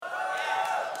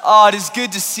Oh, it is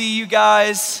good to see you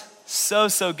guys. So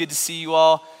good to see you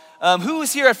all. Who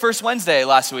was here at First Wednesday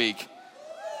last week?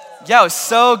 Yeah, it was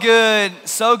so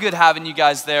good having you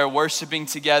guys there, worshiping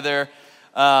together.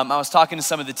 I was talking to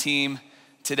some of the team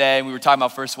today, and we were talking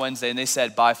about First Wednesday, and they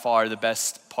said by far the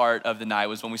best part of the night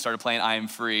was when we started playing I Am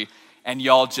Free, and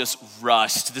y'all just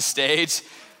rushed the stage.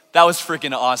 That was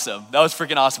freaking awesome.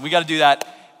 We got to do that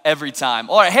every time.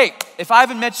 All right, hey, if I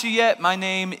haven't met you yet, my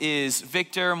name is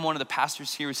Victor. I'm one of the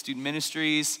pastors here at Student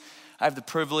Ministries. I have the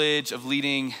privilege of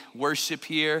leading worship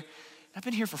here. I've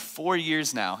been here for 4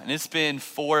 years now, and it's been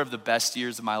 4 of the best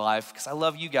years of my life because I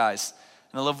love you guys,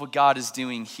 and I love what God is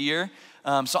doing here.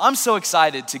 So I'm so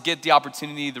excited to get the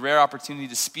opportunity, the rare opportunity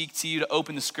to speak to you, to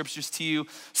open the scriptures to you.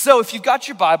 So if you've got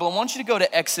your Bible, I want you to go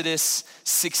to Exodus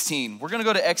 16. We're going to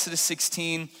go to Exodus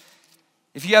 16.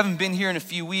 If you haven't been here in a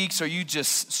few weeks or you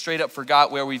just straight up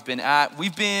forgot where we've been at,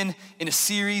 we've been in a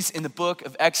series in the book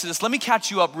of Exodus. Let me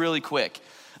catch you up really quick.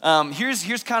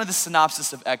 Here's kind of the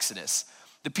synopsis of Exodus.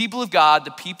 The people of God,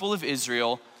 the people of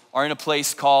Israel, are in a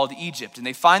place called Egypt, and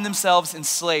they find themselves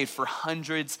enslaved for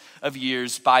hundreds of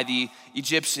years by the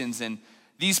Egyptians. And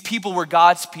these people were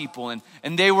God's people, and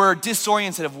they were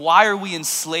disoriented of why are we in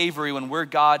slavery when we're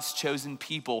God's chosen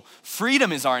people?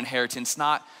 Freedom is our inheritance,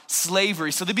 not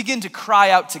slavery. So they begin to cry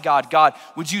out to God, God,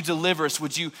 would you deliver us?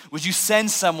 Would you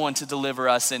send someone to deliver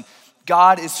us? And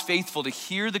God is faithful to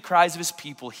hear the cries of his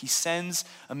people. He sends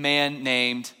a man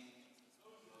named.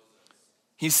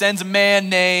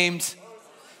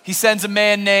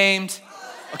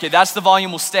 Okay, that's the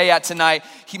volume we'll stay at tonight.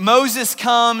 Moses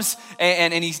comes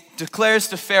and he declares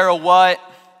to Pharaoh what?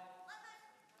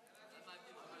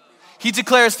 He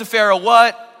declares to Pharaoh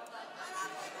what?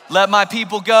 Let my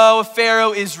people go.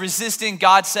 Pharaoh is resisting.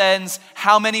 God sends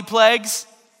how many plagues?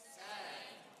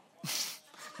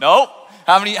 Nope.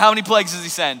 How many plagues does he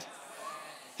send?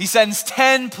 He sends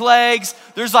 10 plagues.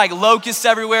 There's like locusts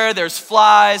everywhere. There's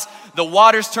flies. The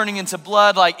water's turning into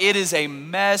blood. Like it is a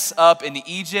mess up in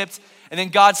Egypt. And then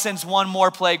God sends one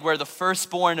more plague where the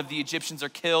firstborn of the Egyptians are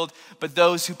killed, but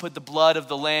those who put the blood of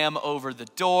the lamb over the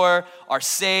door are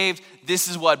saved. This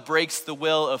is what breaks the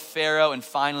will of Pharaoh, and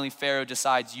finally Pharaoh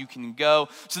decides you can go.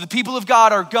 So the people of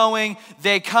God are going.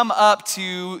 They come up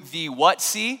to the what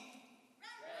sea?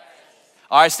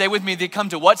 All right, stay with me. They come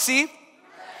to what sea?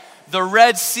 The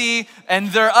Red Sea, and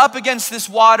they're up against this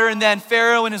water, and then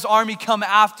Pharaoh and his army come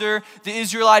after the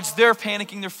Israelites. They're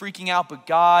panicking, they're freaking out, but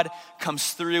God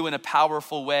comes through in a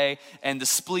powerful way, and the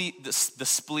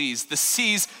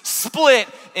seas split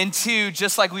in two,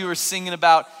 just like we were singing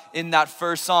about in that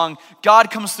first song. God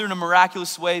comes through in a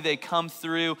miraculous way. They come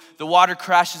through. The water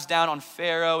crashes down on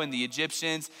Pharaoh and the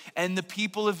Egyptians, and the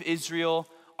people of Israel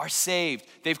are saved.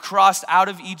 They've crossed out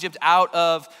of Egypt, out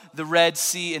of the Red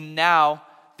Sea, and now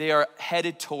they are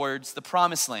headed towards the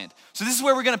promised land. So this is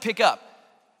where we're gonna pick up.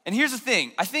 And here's the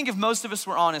thing. I think if most of us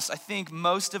were honest, I think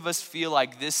most of us feel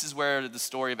like this is where the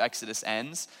story of Exodus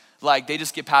ends. Like they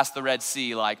just get past the Red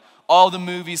Sea. Like all the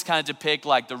movies kind of depict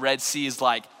like the Red Sea is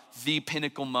like the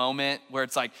pinnacle moment where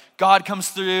it's like God comes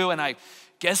through and I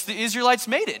guess the Israelites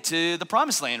made it to the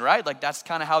promised land, right? Like that's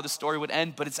kind of how the story would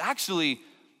end, but it's actually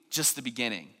just the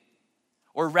beginning.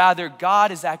 Or rather,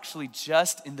 God is actually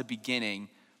just in the beginning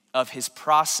of his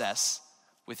process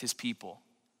with his people.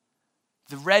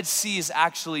 The Red Sea is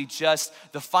actually just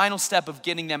the final step of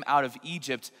getting them out of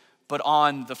Egypt, but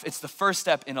it's the first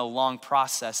step in a long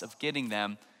process of getting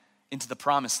them into the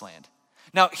promised land.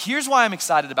 Now, here's why I'm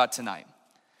excited about tonight.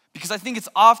 Because I think it's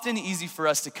often easy for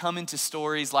us to come into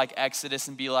stories like Exodus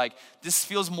and be like, this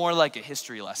feels more like a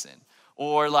history lesson.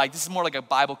 Or like, this is more like a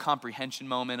Bible comprehension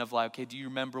moment of like, okay, do you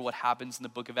remember what happens in the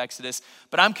book of Exodus?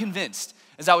 But I'm convinced,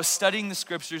 as I was studying the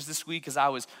scriptures this week, as I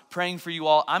was praying for you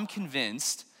all, I'm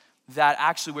convinced that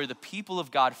actually where the people of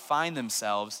God find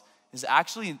themselves is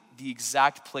actually the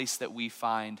exact place that we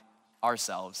find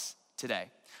ourselves today.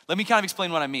 Let me kind of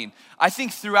explain what I mean. I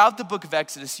think throughout the book of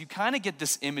Exodus, you kind of get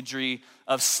this imagery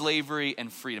of slavery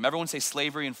and freedom. Everyone say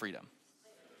slavery and freedom.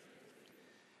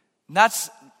 And that's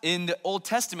in the Old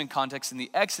Testament context, in the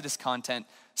Exodus content,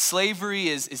 slavery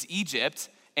is Egypt,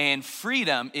 and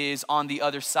freedom is on the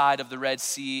other side of the Red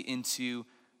Sea into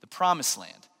the promised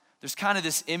land. There's kind of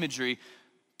this imagery,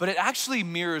 but it actually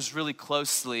mirrors really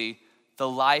closely the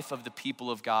life of the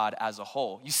people of God as a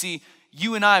whole. You see,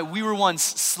 you and I, we were once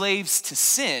slaves to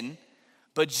sin,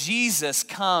 but Jesus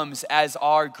comes as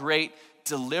our great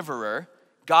deliverer.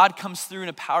 God comes through in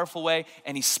a powerful way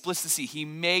and he splits the sea. He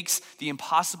makes the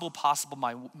impossible possible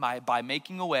by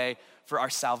making a way for our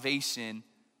salvation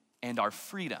and our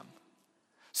freedom.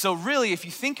 So really, if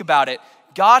you think about it,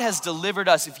 God has delivered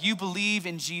us. If you believe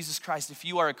in Jesus Christ, if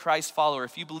you are a Christ follower,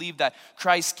 if you believe that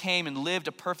Christ came and lived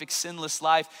a perfect sinless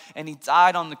life and he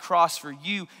died on the cross for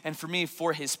you and for me,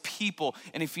 for his people,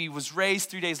 and if he was raised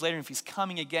 3 days later, and if he's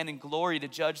coming again in glory to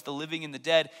judge the living and the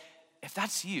dead, if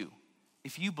that's you,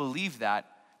 if you believe that,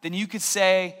 then you could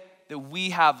say that we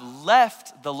have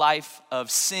left the life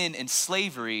of sin and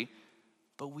slavery,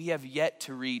 but we have yet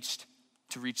to reach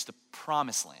the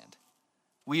promised land.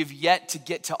 We have yet to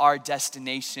get to our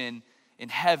destination in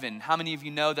heaven. How many of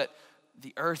you know that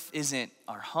the earth isn't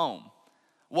our home?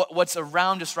 What's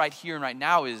around us right here and right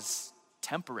now is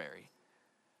temporary.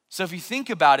 So if you think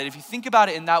about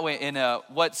it in that way, in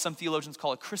what some theologians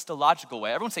call a Christological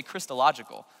way, everyone say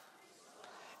Christological.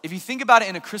 If you think about it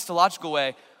in a Christological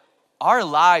way, our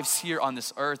lives here on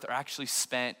this earth are actually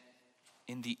spent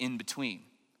in the in-between.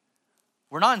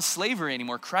 We're not in slavery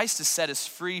anymore. Christ has set us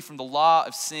free from the law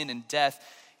of sin and death,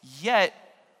 yet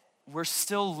we're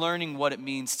still learning what it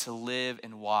means to live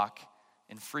and walk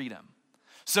in freedom.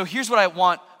 So here's what I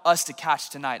want us to catch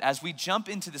tonight. As we jump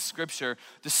into the scripture,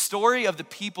 the story of the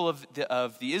people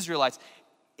of the Israelites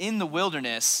in the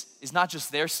wilderness is not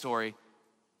just their story,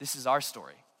 this is our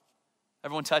story.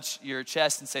 Everyone touch your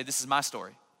chest and say, this is my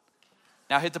story.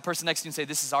 Now hit the person next to you and say,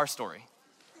 this is our story.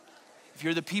 If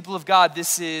you're the people of God,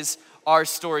 this is our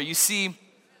story. You see,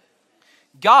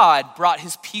 God brought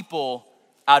his people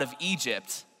out of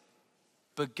Egypt,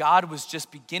 but God was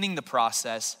just beginning the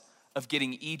process of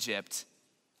getting Egypt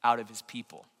out of his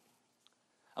people.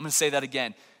 I'm going to say that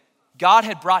again. God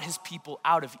had brought his people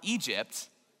out of Egypt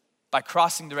by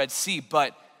crossing the Red Sea,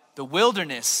 but the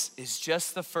wilderness is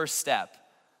just the first step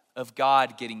of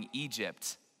God getting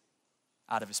Egypt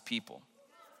out of his people.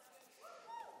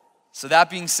 So that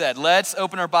being said, let's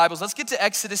open our Bibles. Let's get to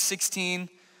Exodus 16.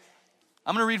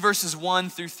 I'm going to read verses 1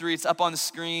 through 3. It's up on the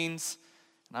screens.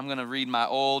 And I'm going to read my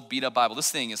old beat up Bible.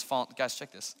 This thing is falling. Guys,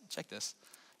 check this. Check this.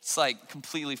 It's like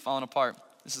completely falling apart.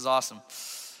 This is awesome.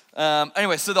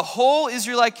 Anyway, so the whole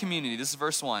Israelite community, this is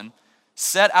verse 1,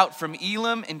 set out from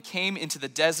Elim and came into the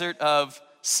desert of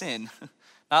Sin.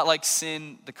 Not like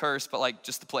sin, the curse, but like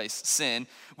just the place, Sin,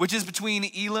 which is between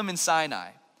Elim and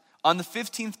Sinai. On the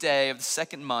 15th day of the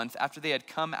second month, after they had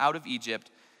come out of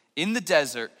Egypt, in the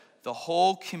desert, the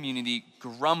whole community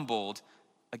grumbled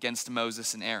against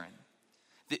Moses and Aaron.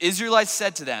 The Israelites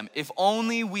said to them, if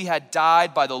only we had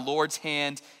died by the Lord's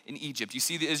hand in Egypt. You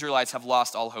see, the Israelites have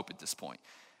lost all hope at this point.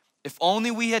 If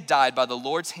only we had died by the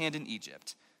Lord's hand in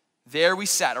Egypt. There we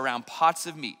sat around pots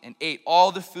of meat and ate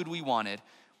all the food we wanted,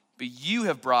 but you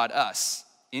have brought us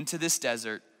into this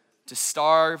desert to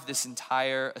starve this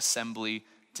entire assembly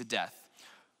to death.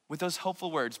 With those hopeful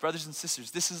words, brothers and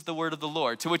sisters, this is the word of the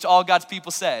Lord, to which all God's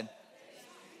people said,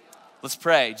 let's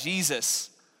pray.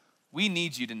 Jesus, we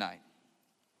need you tonight.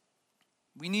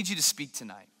 We need you to speak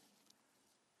tonight.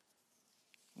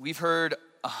 We've heard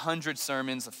 100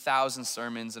 sermons, 1,000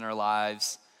 sermons in our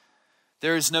lives.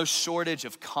 There is no shortage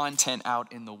of content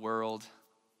out in the world.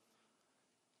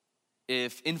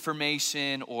 If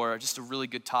information or just a really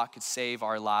good talk could save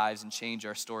our lives and change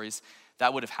our stories,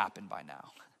 that would have happened by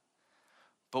now.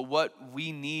 But what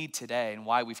we need today and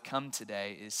why we've come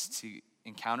today is to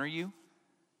encounter you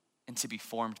and to be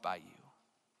formed by you.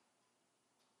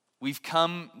 We've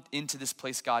come into this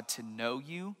place, God, to know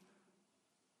you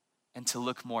and to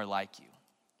look more like you.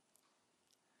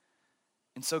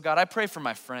 And so, God, I pray for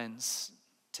my friends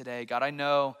today. God, I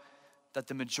know that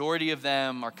the majority of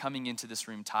them are coming into this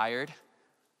room tired,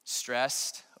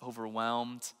 stressed,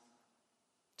 overwhelmed,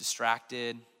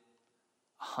 distracted,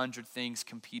 100 things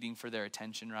competing for their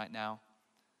attention right now.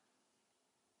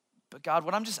 But God,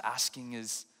 what I'm just asking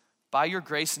is, by your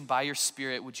grace and by your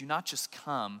Spirit, would you not just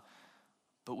come,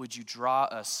 but would you draw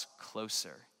us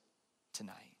closer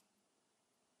tonight?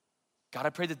 God, I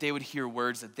pray that they would hear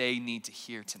words that they need to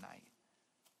hear tonight,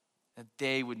 that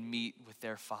they would meet with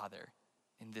their Father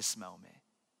in this moment.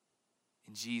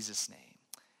 In Jesus' name.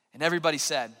 And everybody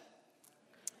said,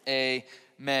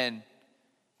 amen.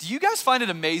 Do you guys find it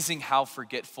amazing how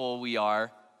forgetful we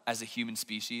are as a human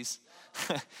species?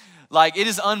 Like, it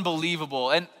is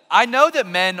unbelievable. And I know that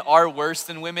men are worse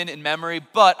than women in memory,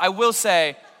 but I will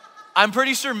say, I'm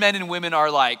pretty sure men and women are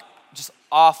like just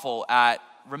awful at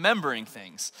remembering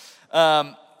things.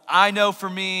 I know for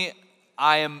me,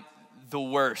 I am the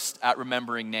worst at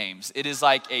remembering names. It is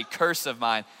like a curse of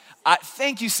mine.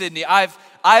 Thank you, Sydney.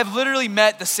 I've literally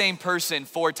met the same person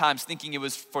 4 times thinking it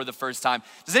was for the first time.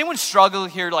 Does anyone struggle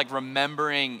here like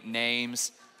remembering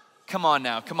names? Come on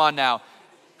now.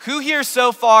 Who here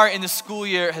so far in the school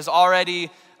year has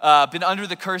already been under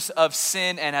the curse of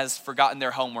sin and has forgotten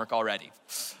their homework already?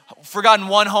 Forgotten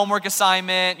one homework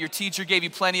assignment, your teacher gave you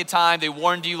plenty of time, they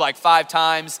warned you like 5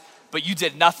 times, but you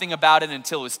did nothing about it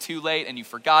until it was too late and you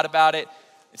forgot about it.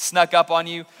 It snuck up on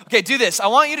you. Okay, do this. I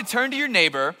want you to turn to your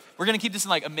neighbor. We're gonna keep this in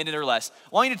like a minute or less. I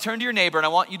want you to turn to your neighbor and I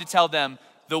want you to tell them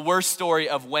the worst story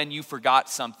of when you forgot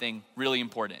something really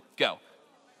important. Go.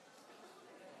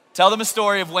 Tell them a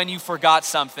story of when you forgot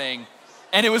something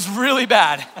and it was really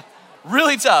bad,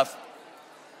 really tough.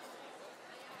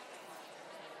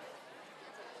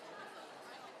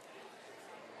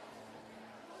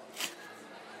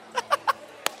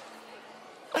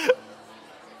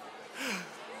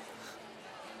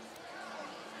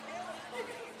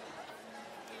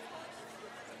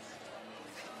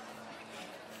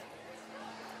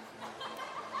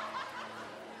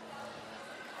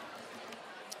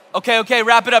 Okay,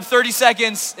 wrap it up, 30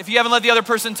 seconds. If you haven't let the other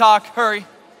person talk, hurry.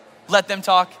 Let them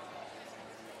talk.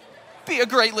 Be a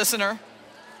great listener.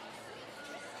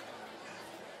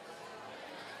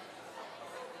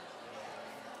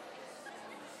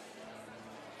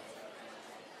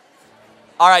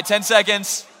 All right, 10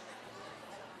 seconds.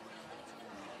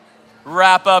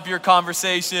 Wrap up your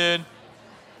conversation.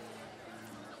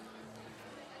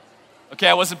 Okay,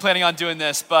 I wasn't planning on doing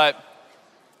this, but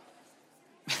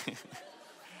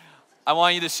I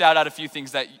want you to shout out a few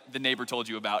things that the neighbor told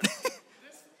you about.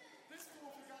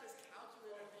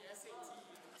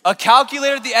 A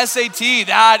calculator at the SAT,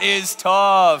 that is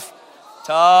tough.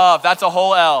 Tough, that's a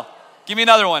whole L. Give me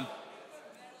another one.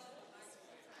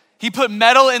 He put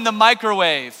metal in the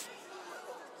microwave.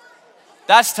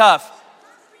 That's tough.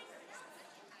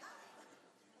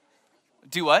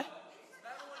 Do what?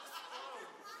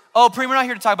 Oh, Preem, we're not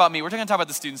here to talk about me. We're going to talk about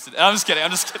the students today. I'm just kidding.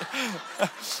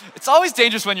 It's always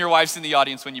dangerous when your wife's in the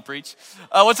audience when you preach.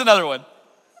 What's another one?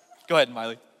 Go ahead,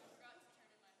 Miley.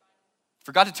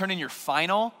 Forgot to turn in your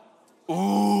final?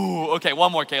 Ooh, okay,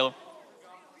 one more, Caleb.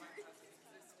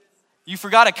 You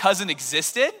forgot a cousin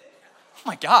existed? Oh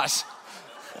my gosh.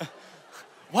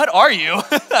 What are you?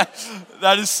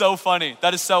 That is so funny.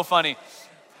 That is so funny.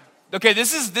 Okay,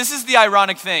 this is the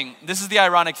ironic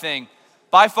thing.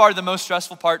 By far the most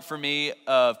stressful part for me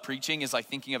of preaching is like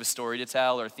thinking of a story to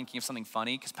tell or thinking of something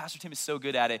funny because Pastor Tim is so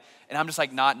good at it and I'm just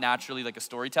like not naturally like a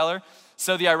storyteller.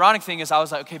 So the ironic thing is I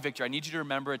was like, okay, Victor, I need you to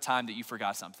remember a time that you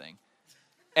forgot something.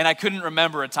 And I couldn't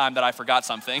remember a time that I forgot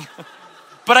something.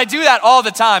 But I do that all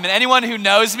the time and anyone who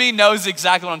knows me knows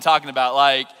exactly what I'm talking about.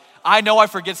 Like I know I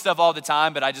forget stuff all the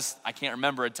time, but I can't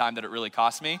remember a time that it really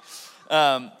cost me.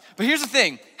 But here's the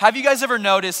thing. Have you guys ever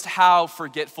noticed how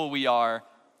forgetful we are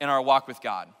in our walk with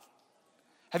God?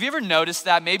 Have you ever noticed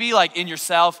that? Maybe like in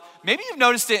yourself, maybe you've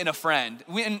noticed it in a friend.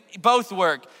 And both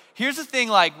work. Here's the thing,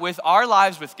 like with our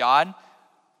lives with God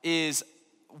is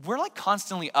we're like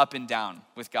constantly up and down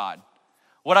with God.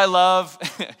 What I love,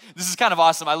 this is kind of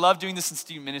awesome. I love doing this in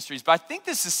student ministries, but I think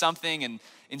this is something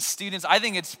in students, I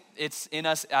think it's in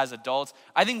us as adults.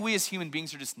 I think we as human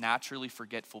beings are just naturally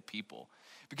forgetful people.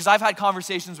 Because I've had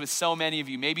conversations with so many of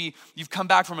you. Maybe you've come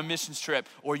back from a missions trip,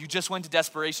 or you just went to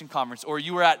Desperation Conference, or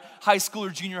you were at high school or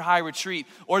junior high retreat,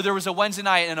 or there was a Wednesday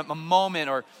night and a moment,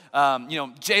 or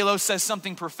J-Lo says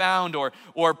something profound, or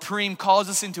Preem calls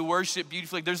us into worship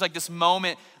beautifully. There's like this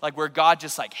moment like where God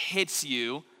just like hits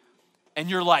you, and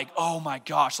you're like, oh my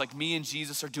gosh, like me and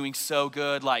Jesus are doing so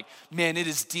good. Like, man, it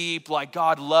is deep. Like,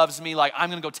 God loves me. Like, I'm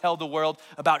gonna go tell the world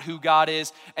about who God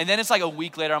is. And then it's like a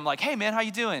week later, I'm like, hey man, how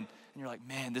you doing? And you're like,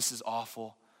 man, this is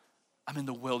awful. I'm in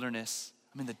the wilderness.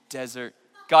 I'm in the desert.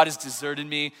 God has deserted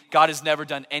me. God has never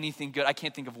done anything good. I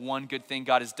can't think of one good thing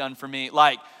God has done for me.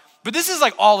 But this is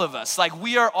like all of us. Like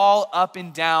we are all up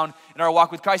and down in our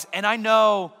walk with Christ. And I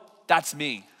know that's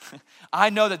me. I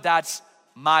know that that's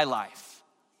my life.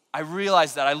 I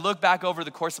realize that. I look back over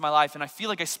the course of my life and I feel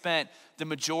like I spent the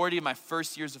majority of my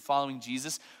first years of following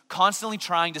Jesus constantly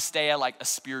trying to stay at like a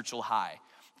spiritual high.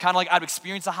 Kind of like I'd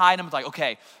experience a high and I'm like,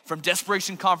 okay, from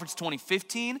Desperation Conference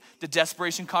 2015 to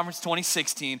Desperation Conference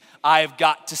 2016, I have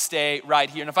got to stay right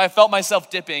here. And if I felt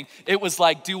myself dipping, it was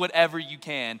like, do whatever you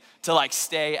can to like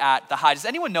stay at the high. Does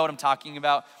anyone know what I'm talking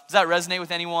about? Does that resonate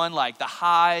with anyone? Like the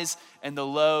highs and the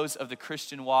lows of the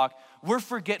Christian walk. We're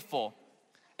forgetful.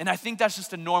 And I think that's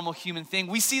just a normal human thing.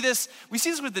 We see this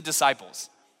with the disciples.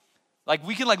 Like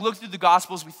we can like look through the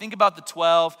Gospels, we think about the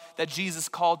 12 that Jesus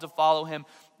called to follow him.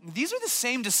 These are the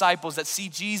same disciples that see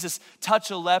Jesus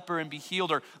touch a leper and be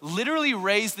healed, or literally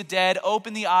raise the dead,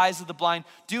 open the eyes of the blind,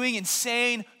 doing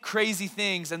insane, crazy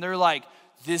things. And they're like,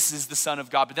 this is the Son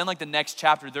of God. But then like the next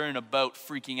chapter, they're in a boat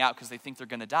freaking out because they think they're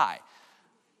gonna die.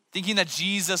 Thinking that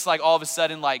Jesus like all of a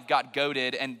sudden like got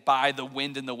goated and by the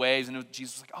wind and the waves. And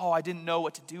Jesus was like, oh, I didn't know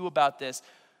what to do about this.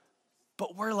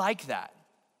 But we're like that.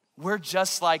 We're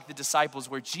just like the disciples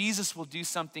where Jesus will do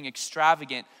something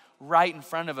extravagant right in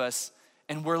front of us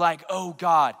and we're like, oh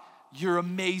God, you're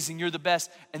amazing, you're the best.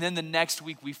 And then the next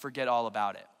week we forget all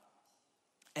about it.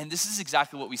 And this is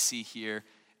exactly what we see here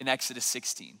in Exodus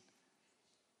 16.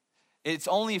 It's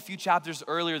only a few chapters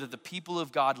earlier that the people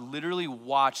of God literally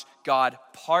watched God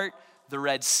part the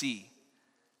Red Sea.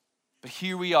 But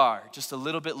here we are, just a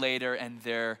little bit later, and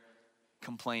they're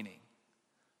complaining.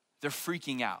 They're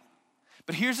freaking out.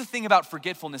 But here's the thing about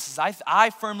forgetfulness is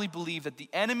I firmly believe that the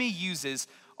enemy uses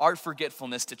our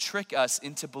forgetfulness to trick us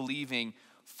into believing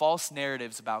false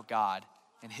narratives about God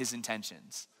and his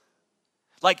intentions.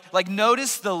 Like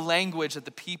notice the language that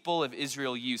the people of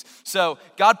Israel use. So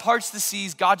God parts the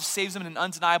seas, God saves them in an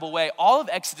undeniable way. All of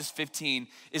Exodus 15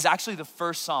 is actually the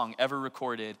first song ever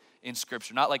recorded in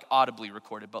Scripture. Not like audibly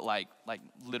recorded, but like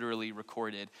literally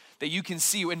recorded. That you can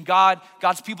see when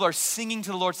God's people are singing to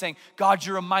the Lord saying, God,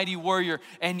 you're a mighty warrior,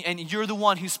 and you're the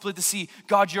one who split the sea.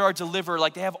 God, you're our deliverer.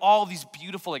 Like they have all these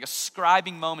beautiful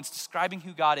ascribing moments, describing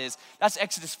who God is. That's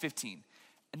Exodus 15.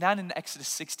 And then in Exodus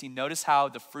 16, notice how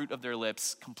the fruit of their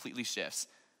lips completely shifts.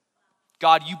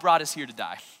 God, you brought us here to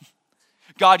die.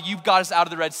 God, you got us out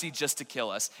of the Red Sea just to kill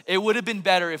us. It would have been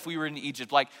better if we were in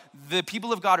Egypt. Like the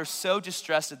people of God are so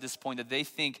distressed at this point that they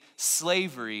think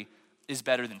slavery is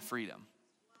better than freedom.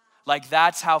 Like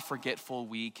that's how forgetful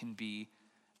we can be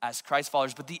as Christ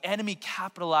followers. But the enemy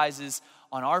capitalizes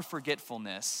on our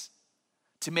forgetfulness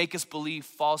to make us believe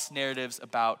false narratives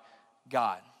about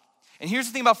God. And here's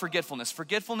the thing about forgetfulness.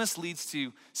 Forgetfulness leads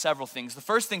to several things. The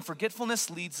first thing,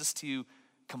 forgetfulness leads us to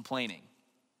complaining.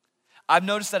 I've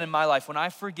noticed that in my life, when I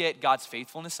forget God's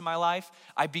faithfulness in my life,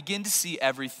 I begin to see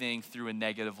everything through a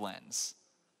negative lens.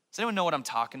 Does anyone know what I'm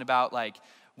talking about? Like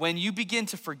when you begin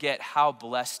to forget how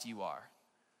blessed you are,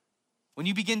 when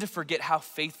you begin to forget how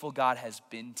faithful God has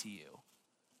been to you,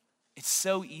 it's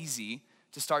so easy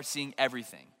to start seeing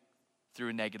everything through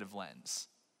a negative lens.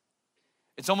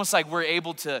 It's almost like we're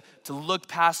able to look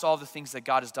past all the things that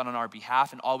God has done on our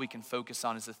behalf, and all we can focus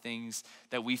on is the things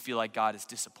that we feel like God has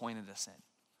disappointed us in.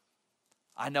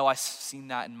 I know I've seen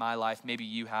that in my life. Maybe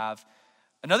you have.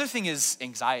 Another thing is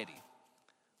anxiety.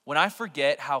 When I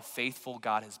forget how faithful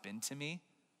God has been to me,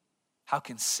 how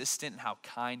consistent and how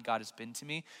kind God has been to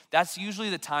me, that's usually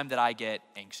the time that I get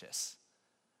anxious.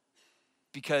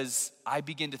 Because I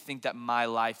begin to think that my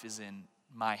life is in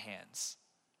my hands,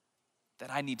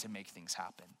 that I need to make things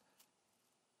happen.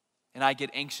 And I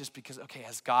get anxious because, okay,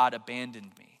 has God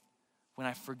abandoned me? When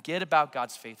I forget about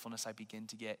God's faithfulness, I begin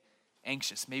to get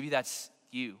anxious. Maybe that's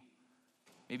you.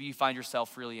 Maybe you find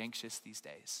yourself really anxious these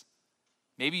days.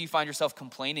 Maybe you find yourself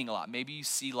complaining a lot. Maybe you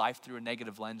see life through a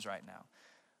negative lens right now.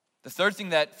 The third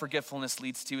thing that forgetfulness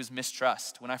leads to is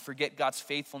mistrust. When I forget God's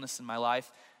faithfulness in my life,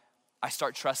 I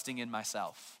start trusting in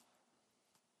myself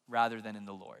rather than in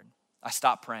the Lord. I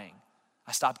stop praying.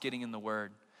 I stop getting in the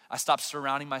Word. I stop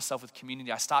surrounding myself with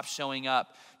community. I stop showing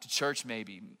up to church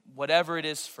maybe, whatever it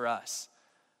is for us.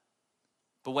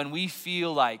 But when we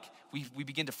feel like we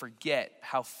begin to forget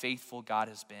how faithful God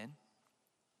has been,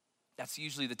 that's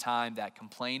usually the time that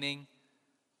complaining,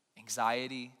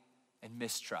 anxiety, and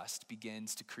mistrust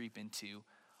begins to creep into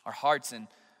our hearts. And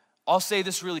I'll say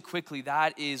this really quickly,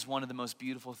 that is one of the most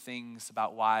beautiful things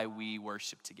about why we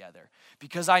worship together.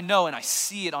 Because I know and I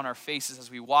see it on our faces as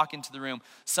we walk into the room.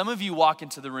 Some of you walk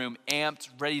into the room amped,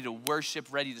 ready to worship,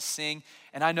 ready to sing.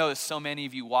 And I know that so many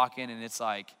of you walk in and it's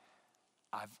like,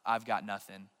 I've got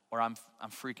nothing. Or I'm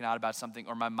freaking out about something.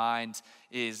 Or my mind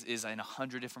is in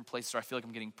 100 different places. Or I feel like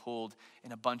I'm getting pulled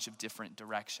in a bunch of different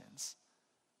directions.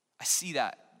 I see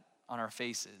that on our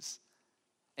faces.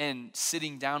 And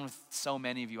sitting down with so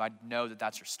many of you, I know that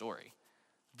that's your story.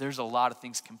 There's a lot of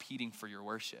things competing for your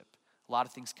worship. A lot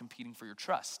of things competing for your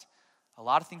trust. A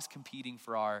lot of things competing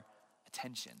for our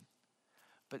attention.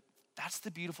 But that's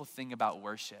the beautiful thing about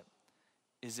worship,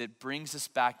 is it brings us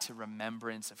back to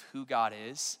remembrance of who God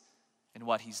is and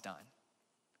what he's done.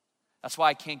 That's why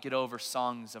I can't get over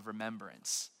songs of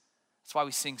remembrance. That's why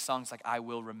we sing songs like, I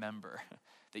will remember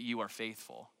that you are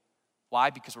faithful. Why?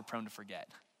 Because we're prone to forget.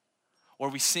 Or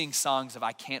we sing songs of,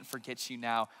 I can't forget you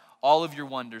now. All of your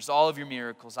wonders, all of your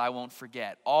miracles, I won't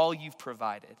forget. All you've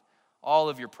provided, all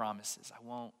of your promises, I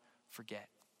won't forget.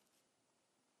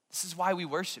 This is why we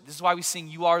worship. This is why we sing,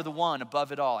 you are the one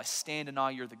above it all. I stand in awe,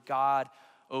 you're the God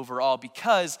over all.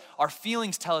 Because our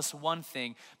feelings tell us one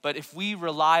thing, but if we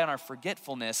rely on our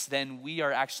forgetfulness, then we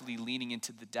are actually leaning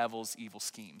into the devil's evil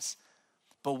schemes.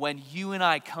 But when you and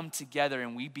I come together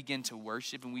and we begin to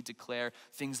worship and we declare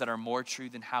things that are more true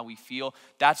than how we feel,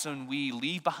 that's when we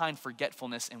leave behind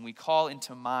forgetfulness and we call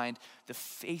into mind the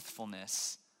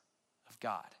faithfulness of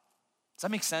God. Does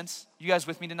that make sense? You guys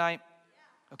with me tonight?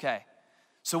 Okay.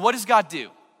 So what does God do?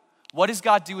 What does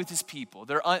God do with his people?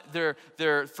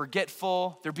 They're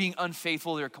forgetful, they're being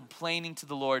unfaithful, they're complaining to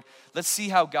the Lord. Let's see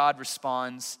how God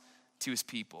responds to his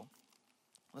people.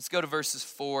 Let's go to verses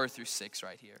 4-6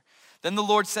 right here. Then the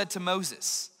Lord said to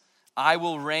Moses, I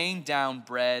will rain down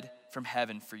bread from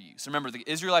heaven for you. So remember, the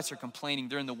Israelites are complaining.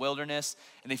 They're in the wilderness,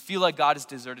 and they feel like God has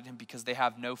deserted him because they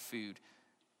have no food.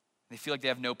 They feel like they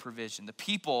have no provision. The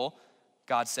people,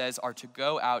 God says, are to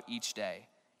go out each day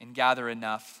and gather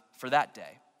enough for that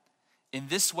day. In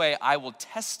this way, I will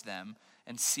test them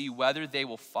and see whether they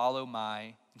will follow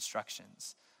my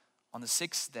instructions. On the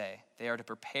sixth day, they are to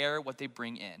prepare what they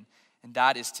bring in, and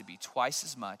that is to be twice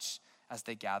as much as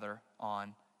they gather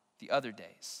on the other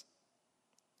days.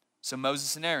 So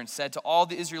Moses and Aaron said to all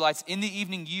the Israelites, in the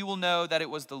evening you will know that it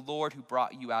was the Lord who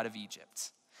brought you out of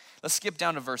Egypt. Let's skip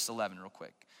down to verse 11 real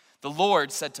quick. The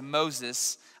Lord said to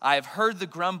Moses, I have heard the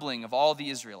grumbling of all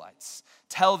the Israelites.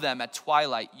 Tell them at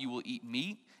twilight you will eat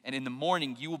meat, and in the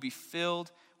morning you will be filled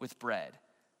with bread.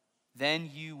 Then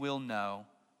you will know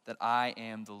that I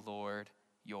am the Lord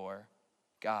your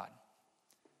God.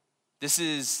 This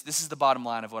is the bottom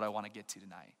line of what I want to get to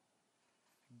tonight.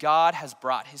 God has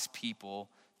brought his people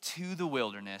to the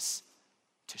wilderness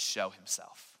to show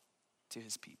himself to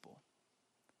his people.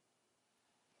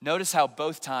 Notice how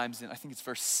both times, I think it's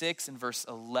verse 6 and verse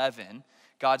 11,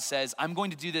 God says, I'm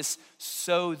going to do this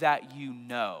so that you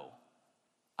know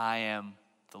I am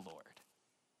the Lord.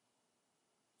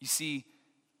 You see,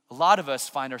 a lot of us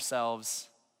find ourselves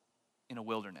in a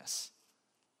wilderness,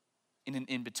 in an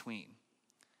in-between.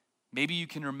 Maybe you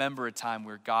can remember a time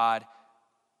where God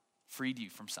freed you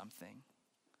from something,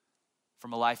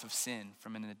 from a life of sin,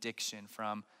 from an addiction,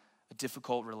 from a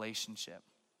difficult relationship.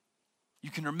 You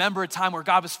can remember a time where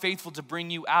God was faithful to bring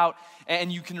you out,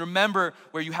 and you can remember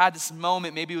where you had this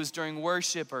moment, maybe it was during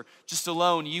worship or just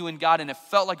alone, you and God, and it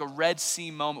felt like a Red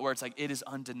Sea moment where it's like, it is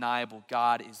undeniable.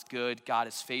 God is good, God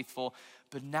is faithful.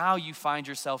 But now you find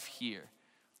yourself here,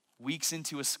 weeks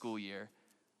into a school year,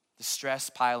 the stress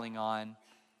piling on,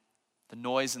 the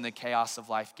noise and the chaos of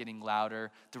life getting louder,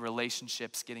 the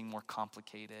relationships getting more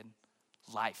complicated,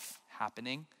 life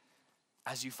happening.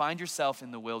 As you find yourself in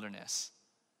the wilderness,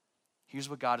 here's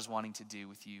what God is wanting to do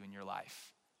with you in your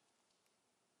life.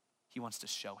 He wants to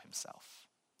show himself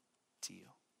to you.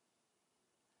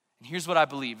 And here's what I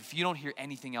believe. If you don't hear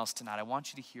anything else tonight, I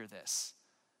want you to hear this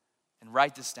and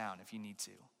write this down if you need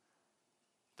to.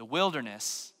 The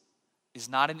wilderness is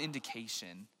not an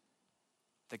indication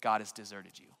that God has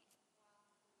deserted you.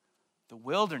 The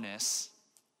wilderness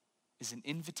is an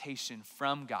invitation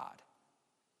from God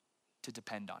to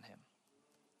depend on him.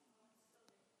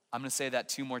 I'm going to say that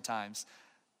 2 more times.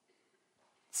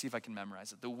 Let's see if I can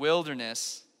memorize it. The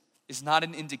wilderness is not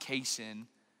an indication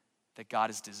that God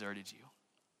has deserted you.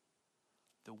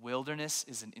 The wilderness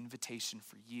is an invitation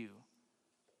for you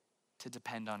to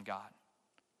depend on God.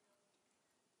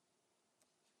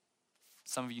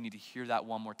 Some of you need to hear that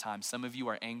one more time. Some of you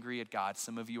are angry at God.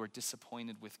 Some of you are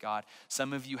disappointed with God.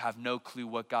 Some of you have no clue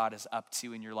what God is up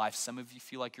to in your life. Some of you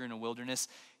feel like you're in a wilderness.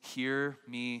 Hear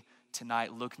me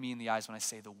tonight. Look me in the eyes when I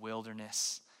say the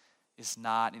wilderness is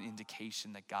not an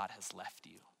indication that God has left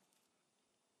you.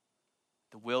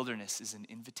 The wilderness is an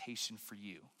invitation for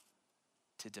you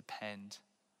to depend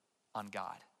on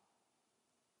God.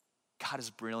 God is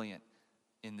brilliant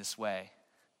in this way.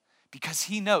 Because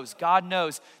he knows, God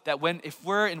knows that if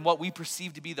we're in what we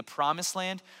perceive to be the promised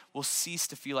land, we'll cease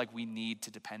to feel like we need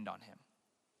to depend on him.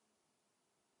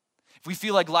 If we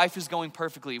feel like life is going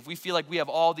perfectly, if we feel like we have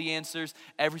all the answers,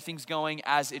 everything's going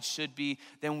as it should be,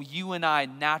 then you and I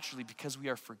naturally, because we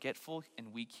are forgetful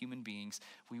and weak human beings,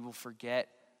 we will forget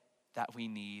that we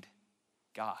need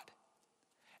God.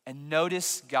 And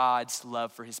notice God's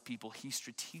love for his people. He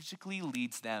strategically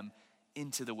leads them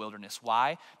into the wilderness.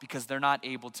 Why? Because they're not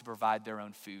able to provide their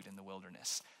own food in the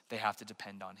wilderness. They have to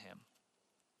depend on him.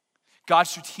 God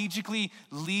strategically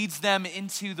leads them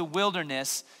into the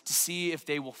wilderness to see if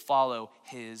they will follow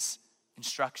his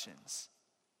instructions.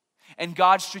 And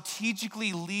God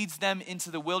strategically leads them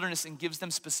into the wilderness and gives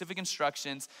them specific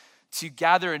instructions to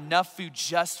gather enough food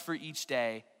just for each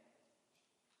day,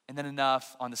 and then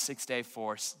enough on the 6th day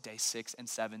for day 6 and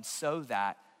 7 so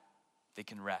that they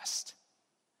can rest.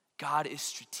 God is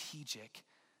strategic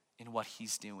in what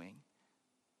he's doing.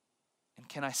 And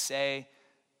can I say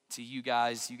to you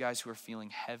guys who are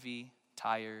feeling heavy,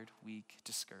 tired, weak,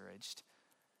 discouraged,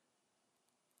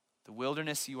 the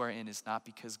wilderness you are in is not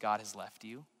because God has left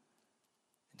you.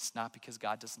 It's not because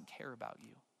God doesn't care about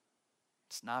you.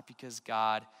 It's not because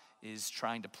God is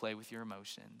trying to play with your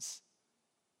emotions.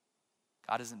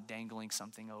 God isn't dangling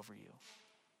something over you.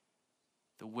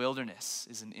 The wilderness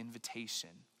is an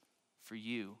invitation for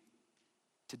you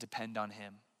to depend on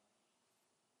him.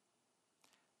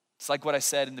 It's like what I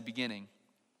said in the beginning.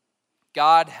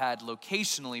 God had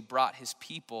locationally brought his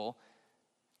people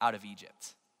out of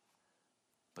Egypt.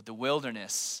 But the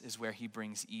wilderness is where he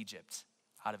brings Egypt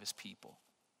out of his people.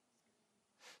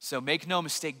 So make no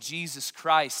mistake, Jesus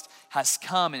Christ has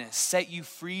come and has set you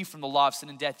free from the law of sin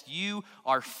and death. You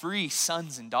are free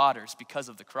sons and daughters because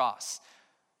of the cross.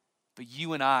 But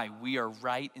you and I, we are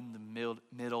right in the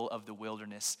middle of the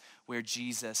wilderness where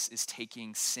Jesus is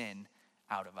taking sin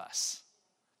out of us.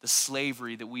 The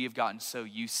slavery that we have gotten so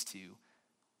used to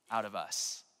out of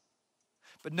us.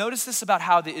 But notice this about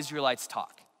how the Israelites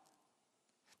talk.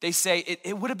 They say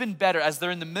it would have been better as they're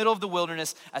in the middle of the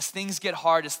wilderness, as things get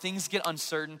hard, as things get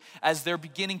uncertain, as they're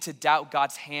beginning to doubt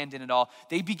God's hand in it all.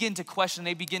 They begin to question,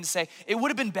 they begin to say, it would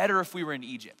have been better if we were in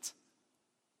Egypt.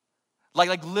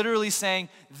 Like literally saying,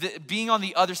 being on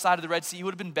the other side of the Red Sea, it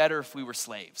would have been better if we were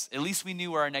slaves. At least we knew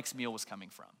where our next meal was coming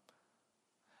from.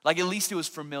 Like at least it was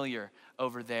familiar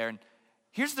over there. And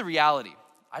here's the reality.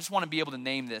 I just want to be able to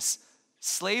name this.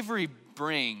 Slavery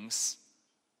brings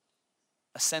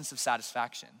a sense of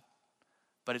satisfaction,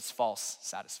 but it's false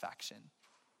satisfaction.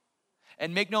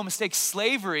 And make no mistake,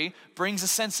 slavery brings a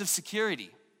sense of security,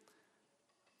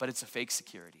 but it's a fake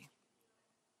security.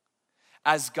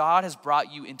 As God has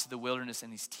brought you into the wilderness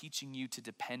and he's teaching you to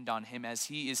depend on him, as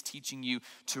he is teaching you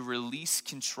to release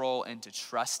control and to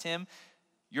trust him,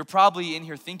 you're probably in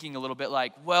here thinking a little bit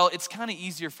like, well, it's kind of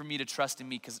easier for me to trust in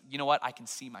me because you know what? I can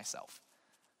see myself.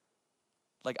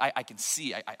 Like I can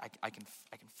see, I can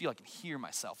feel, I can hear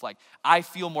myself. Like I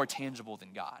feel more tangible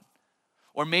than God.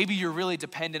 Or maybe you're really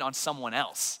dependent on someone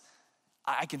else.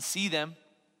 I can see them,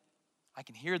 I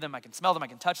can hear them, I can smell them, I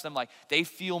can touch them. Like they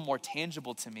feel more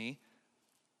tangible to me.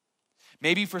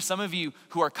 Maybe for some of you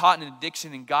who are caught in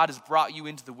addiction and God has brought you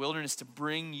into the wilderness to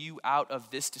bring you out of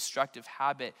this destructive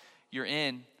habit you're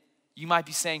in, you might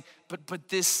be saying, but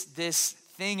this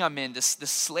thing I'm in, this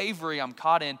slavery I'm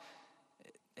caught in,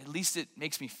 at least it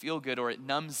makes me feel good or it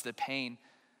numbs the pain.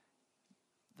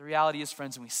 The reality is,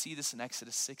 friends, and we see this in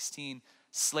Exodus 16,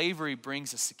 slavery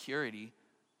brings a security,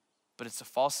 but it's a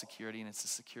false security and it's a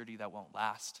security that won't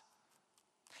last.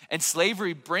 And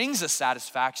slavery brings a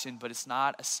satisfaction, but it's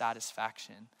not a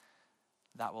satisfaction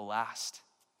that will last.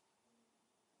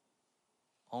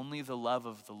 Only the love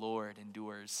of the Lord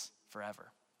endures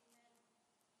forever.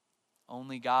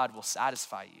 Only God will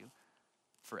satisfy you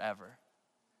forever.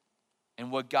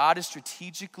 And what God is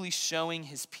strategically showing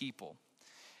his people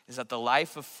is that the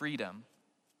life of freedom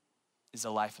is a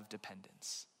life of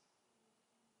dependence.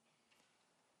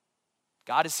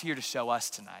 God is here to show us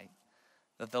tonight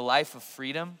that the life of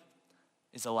freedom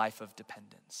is a life of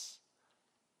dependence.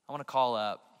 I want to call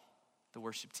up the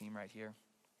worship team right here.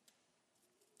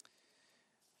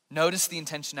 Notice the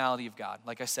intentionality of God.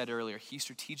 Like I said earlier, he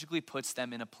strategically puts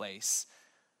them in a place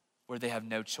where they have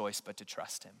no choice but to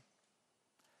trust him.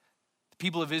 The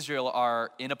people of Israel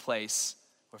are in a place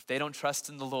where if they don't trust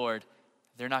in the Lord,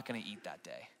 they're not going to eat that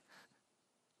day.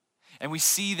 And we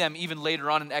see them even later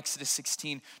on in Exodus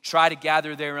 16 try to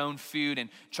gather their own food and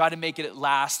try to make it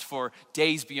last for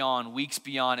days beyond, weeks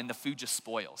beyond, and the food just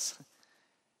spoils.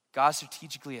 God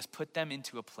strategically has put them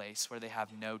into a place where they have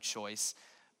no choice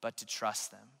but to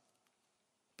trust them,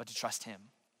 but to trust him.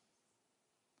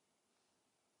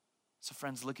 So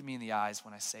friends, look at me in the eyes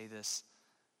when I say this.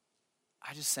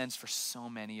 I just sense for so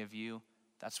many of you,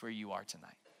 that's where you are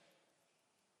tonight.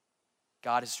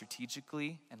 God has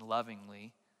strategically and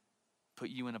lovingly put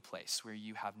you in a place where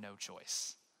you have no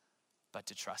choice but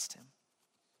to trust him.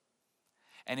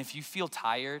 And if you feel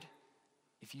tired,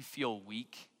 if you feel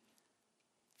weak,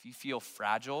 if you feel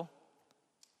fragile,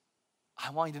 I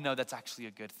want you to know that's actually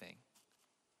a good thing.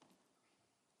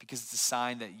 Because it's a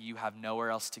sign that you have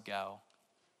nowhere else to go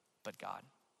but God.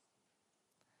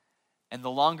 And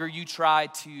the longer you try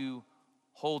to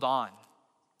hold on,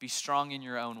 be strong in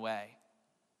your own way,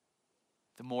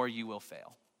 the more you will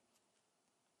fail.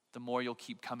 The more you'll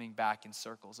keep coming back in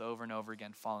circles over and over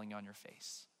again, falling on your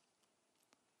face.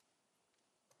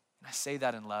 And I say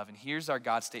that in love. And here's our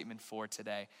God statement for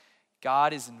today.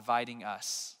 God is inviting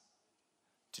us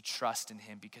to trust in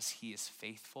him because he is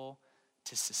faithful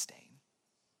to sustain.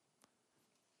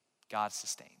 God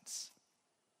sustains.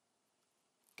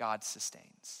 God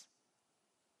sustains.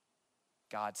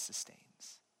 God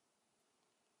sustains.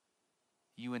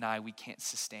 You and I, we can't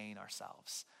sustain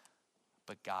ourselves,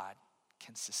 but God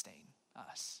can sustain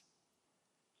us.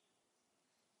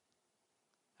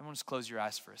 Everyone just close your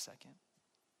eyes for a second.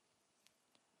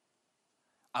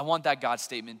 I want that God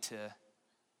statement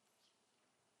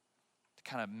to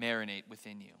kind of marinate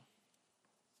within you.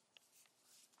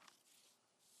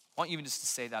 I want you just to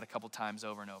say that a couple times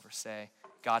over and over. Say,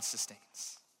 God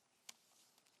sustains.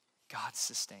 God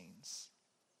sustains.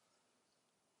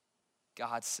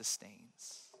 God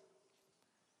sustains.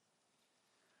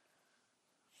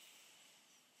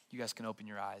 You guys can open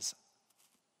your eyes.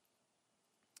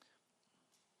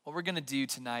 What we're going to do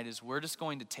tonight is we're just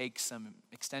going to take some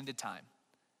extended time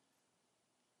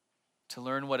to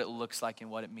learn what it looks like and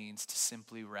what it means to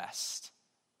simply rest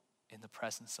in the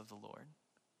presence of the Lord.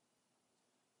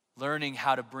 Learning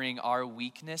how to bring our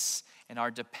weakness and our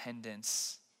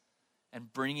dependence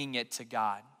and bringing it to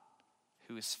God,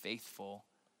 who is faithful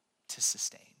to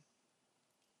sustain.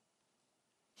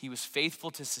 He was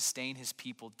faithful to sustain his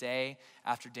people day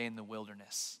after day in the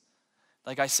wilderness.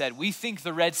 Like I said, we think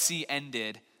the Red Sea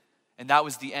ended and that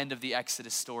was the end of the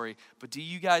Exodus story. But do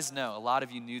you guys know, a lot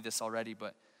of you knew this already,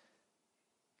 but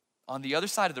on the other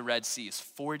side of the Red Sea is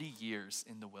 40 years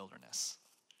in the wilderness.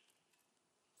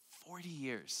 40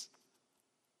 years.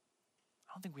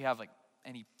 I don't think we have like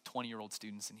any 20-year-old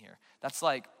students in here. That's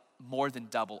like more than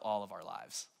double all of our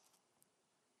lives.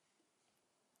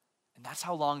 And that's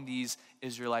how long these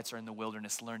Israelites are in the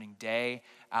wilderness, learning day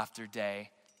after day,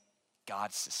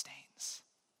 God sustains.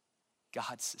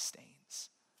 God sustains.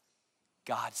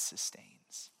 God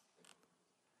sustains.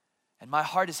 And my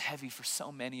heart is heavy for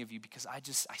so many of you because I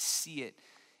see it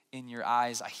in your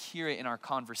eyes. I hear it in our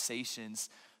conversations.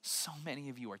 So many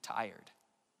of you are tired.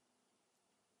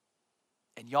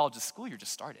 And school year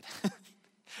just started.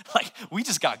 Like, we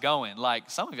just got going.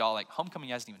 Like, some of y'all, like, homecoming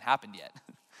hasn't even happened yet.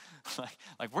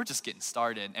 like we're just getting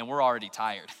started and we're already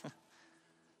tired.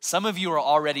 Some of you are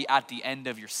already at the end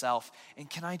of yourself. And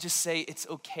can I just say, it's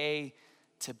okay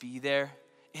to be there.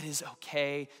 It is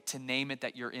okay to name it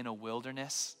that you're in a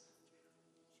wilderness.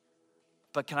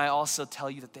 But can I also tell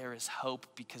you that there is hope,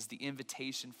 because the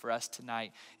invitation for us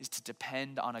tonight is to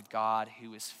depend on a God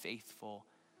who is faithful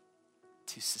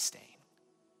to sustain.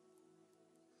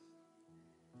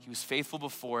 He was faithful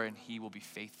before and he will be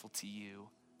faithful to you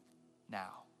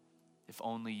now, if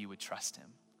only you would trust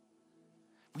him.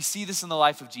 We see this in the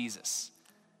life of Jesus.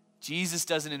 Jesus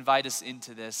doesn't invite us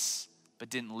into this, but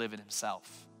didn't live it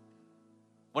himself.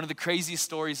 One of the craziest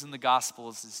stories in the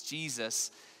Gospels is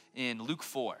Jesus in Luke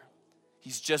 4.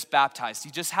 He's just baptized. He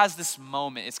just has this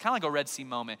moment. It's kind of like a Red Sea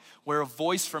moment where a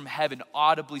voice from heaven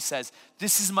audibly says,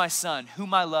 "This is my son,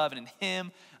 whom I love, and in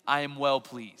him I am well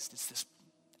pleased." It's this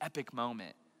epic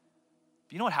moment.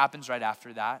 But you know what happens right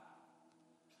after that?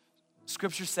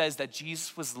 Scripture says that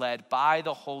Jesus was led by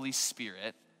the Holy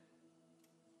Spirit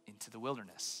into the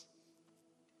wilderness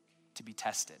to be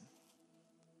tested.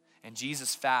 And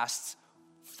Jesus fasts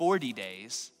 40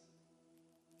 days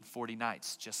and 40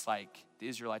 nights, just like the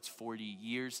Israelites 40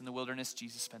 years in the wilderness.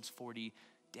 Jesus spends 40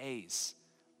 days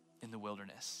in the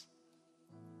wilderness.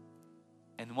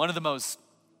 And one of the most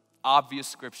obvious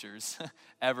scriptures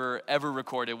ever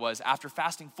recorded was, after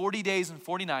fasting 40 days and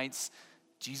 40 nights,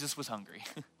 Jesus was hungry.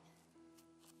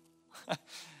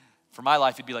 For my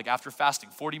life, it'd be like, after fasting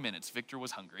 40 minutes, Victor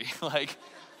was hungry. Like,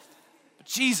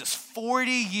 Jesus,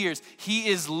 40 years, he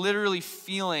is literally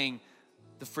feeling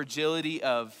the fragility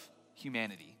of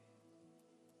humanity.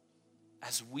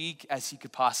 As weak as he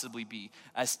could possibly be,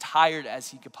 as tired as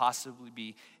he could possibly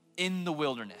be in the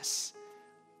wilderness.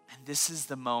 And this is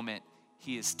the moment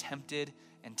he is tempted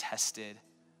and tested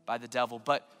by the devil.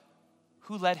 But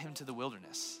who led him to the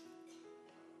wilderness?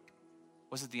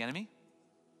 Was it the enemy?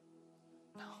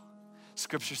 No.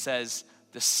 Scripture says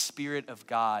the Spirit of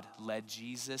God led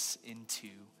Jesus into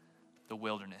the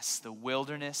wilderness. The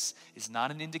wilderness is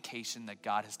not an indication that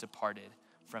God has departed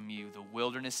from you. The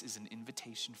wilderness is an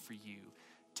invitation for you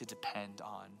to depend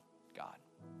on God.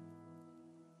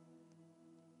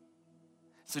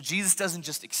 So Jesus doesn't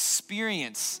just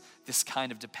experience this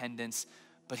kind of dependence,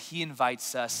 but he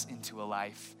invites us into a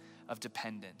life of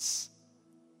dependence.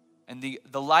 And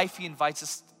the life he invites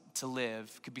us to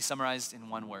live could be summarized in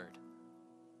one word: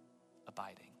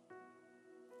 abiding.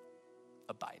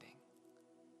 Abiding.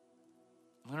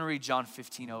 I'm going to read John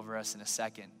 15 over us in a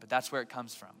second, but that's where it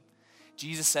comes from.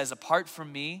 Jesus says, apart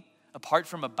from me, apart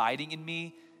from abiding in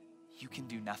me, you can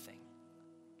do nothing.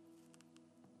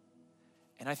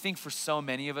 And I think for so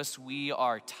many of us, we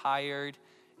are tired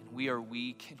and we are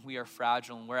weak and we are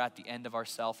fragile and we're at the end of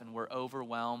ourselves and we're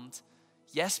overwhelmed.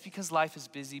 Yes, because life is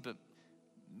busy, but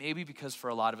maybe because for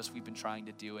a lot of us, we've been trying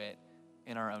to do it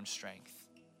in our own strength.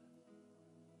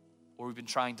 Or we've been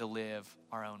trying to live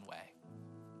our own way.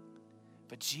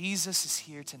 But Jesus is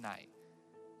here tonight.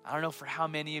 I don't know for how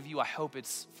many of you, I hope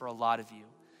it's for a lot of you.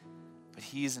 But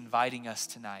he is inviting us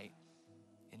tonight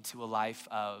into a life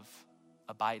of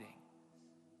abiding.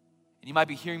 And you might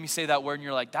be hearing me say that word and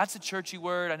you're like, that's a churchy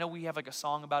word. I know we have like a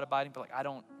song about abiding, but like I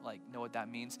don't like know what that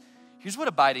means. Here's what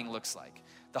abiding looks like.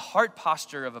 The heart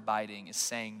posture of abiding is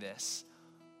saying this: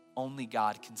 only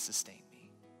God can sustain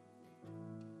me.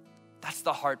 That's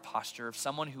the heart posture of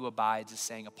someone who abides, is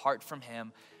saying, apart from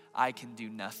him, I can do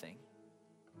nothing.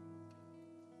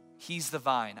 He's the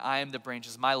vine, I am the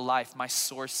branches. My life, my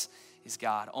source is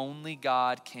God. Only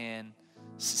God can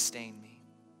sustain me.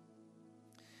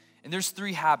 And there's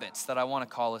 3 habits that I want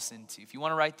to call us into. If you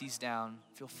want to write these down,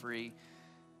 feel free.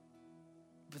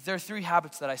 But there are 3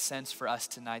 habits that I sense for us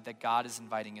tonight that God is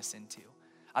inviting us into.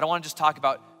 I don't want to just talk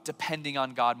about depending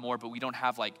on God more, but we don't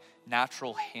have like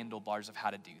natural handlebars of how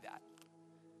to do that.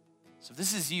 So if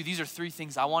this is you, these are 3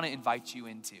 things I want to invite you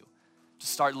into to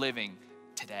start living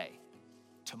today,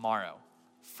 tomorrow,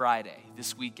 Friday,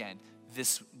 this weekend,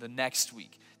 the next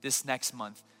week, this next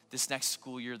month, this next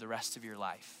school year, the rest of your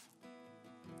life.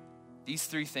 These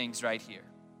 3 things right here.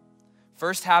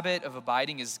 First habit of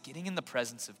abiding is getting in the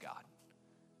presence of God.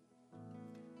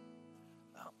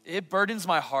 It burdens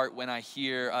my heart when I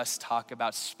hear us talk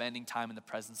about spending time in the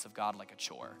presence of God like a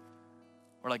chore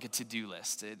or like a to-do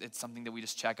list. It's something that we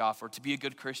just check off. Or to be a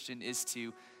good Christian is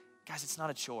to, guys, it's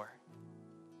not a chore.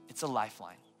 It's a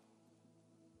lifeline.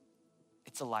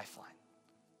 It's a lifeline.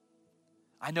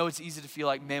 I know it's easy to feel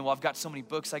like, man, well, I've got so many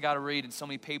books I got to read and so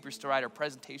many papers to write or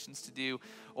presentations to do,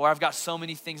 or I've got so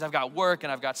many things. I've got work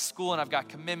and I've got school and I've got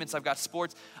commitments. I've got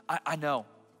sports. I know.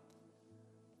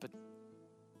 But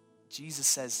Jesus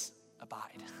says,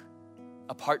 abide.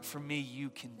 Apart from me,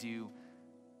 you can do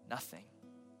nothing.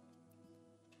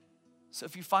 So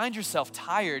if you find yourself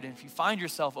tired, and if you find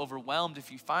yourself overwhelmed,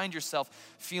 if you find yourself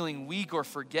feeling weak or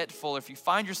forgetful, or if you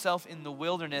find yourself in the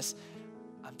wilderness,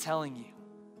 I'm telling you,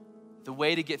 the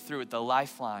way to get through it, the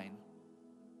lifeline,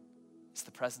 is the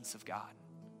presence of God.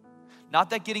 Not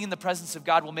that getting in the presence of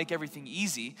God will make everything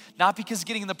easy. Not because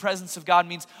getting in the presence of God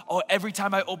means, oh, every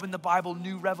time I open the Bible,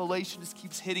 new revelation just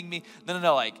keeps hitting me.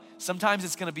 No. Like sometimes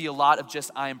it's gonna be a lot of just,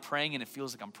 I am praying and it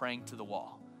feels like I'm praying to the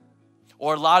wall.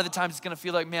 Or a lot of the times it's gonna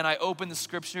feel like, man, I open the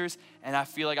scriptures and I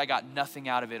feel like I got nothing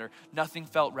out of it or nothing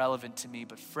felt relevant to me.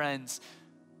 But friends,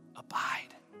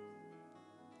 abide.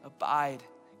 Abide.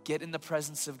 Get in the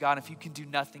presence of God. If you can do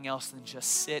nothing else, then just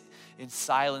sit in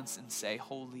silence and say,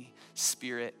 Holy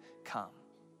Spirit, come.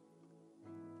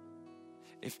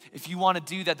 If you want to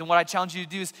do that, then what I challenge you to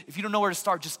do is, if you don't know where to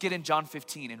start, just get in John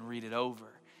 15 and read it over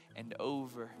and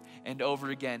over and over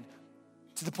again,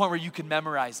 to the point where you can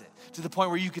memorize it, to the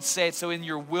point where you could say it. So in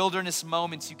your wilderness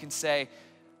moments, you can say,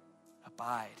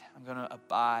 abide. I'm going to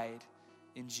abide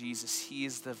in Jesus. He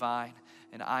is the vine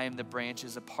and I am the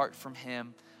branches. Apart from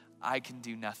him, I can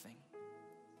do nothing.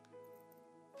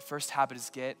 The first habit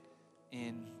is get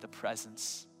in the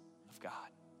presence of God.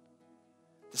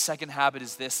 The second habit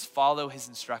is this: follow his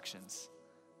instructions.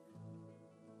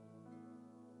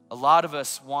 A lot of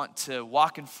us want to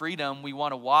walk in freedom. We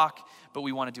want to walk, but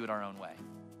we want to do it our own way.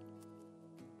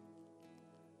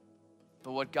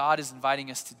 But what God is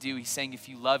inviting us to do, he's saying, if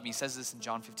you love me, he says this in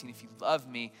John 15, if you love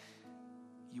me,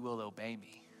 you will obey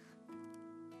me.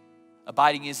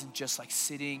 Abiding isn't just like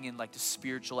sitting in like the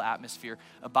spiritual atmosphere.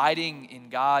 Abiding in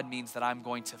God means that I'm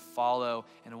going to follow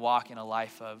and walk in a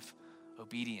life of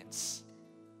obedience.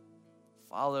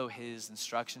 Follow his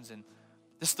instructions. And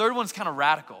this third one's kind of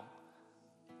radical.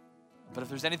 But if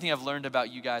there's anything I've learned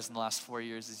about you guys in the last 4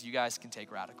 years, is you guys can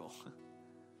take radical.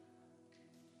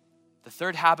 The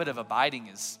third habit of abiding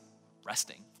is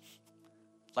resting.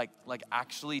 Like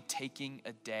actually taking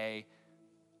a day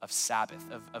of Sabbath,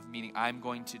 of meaning I'm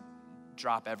going to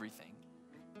drop everything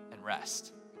and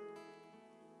rest.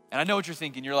 And I know what you're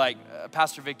thinking. You're like,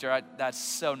 Pastor Victor, that's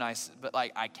so nice, but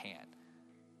like I can't.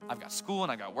 I've got school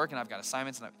and I've got work and I've got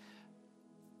assignments and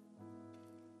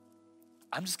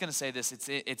I'm just gonna say this,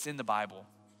 it's in the Bible.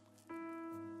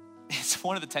 It's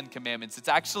one of the 10 commandments. It's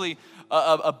actually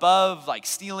above like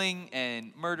stealing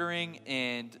and murdering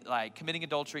and like committing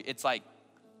adultery. It's like,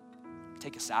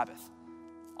 take a Sabbath,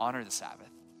 honor the Sabbath.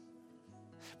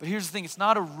 But here's the thing, it's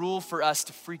not a rule for us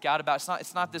to freak out about.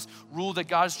 It's not this rule that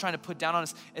God is trying to put down on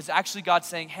us. It's actually God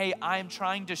saying, hey, I am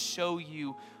trying to show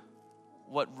you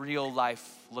what real life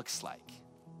looks like.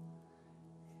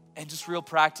 And just real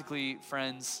practically,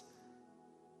 friends,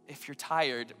 if you're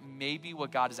tired, maybe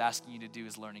what God is asking you to do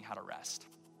is learning how to rest.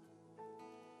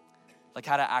 Like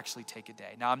how to actually take a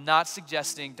day. Now, I'm not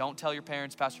suggesting, don't tell your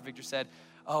parents, Pastor Victor said,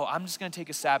 oh, I'm just gonna take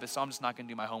a Sabbath, so I'm just not gonna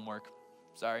do my homework.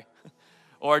 Sorry.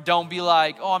 Or don't be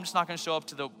like, oh, I'm just not going to show up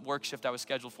to the work shift I was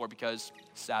scheduled for because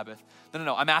Sabbath.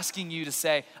 No. I'm asking you to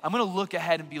say, I'm going to look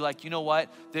ahead and be like, you know what?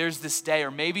 There's this day. Or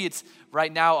maybe it's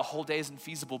right now a whole day isn't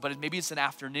feasible, but maybe it's an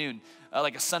afternoon,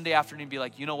 like a Sunday afternoon. Be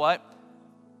like, you know what?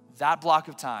 That block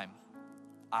of time,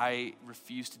 I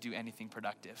refuse to do anything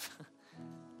productive.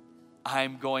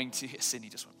 I'm going to, Sydney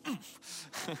just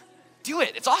went, do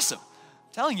it. It's awesome.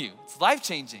 I'm telling you, it's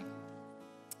life-changing.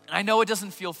 And I know it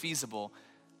doesn't feel feasible,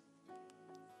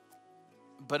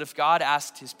 but if God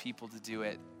asked his people to do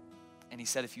it, and he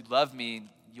said, if you love me,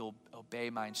 you'll obey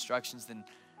my instructions, then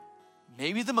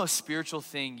maybe the most spiritual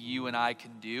thing you and I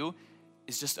can do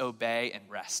is just obey and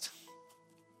rest.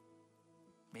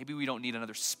 Maybe we don't need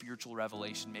another spiritual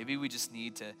revelation. Maybe we just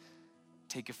need to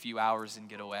take a few hours and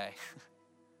get away.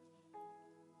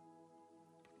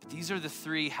 But these are the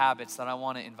 3 habits that I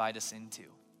want to invite us into.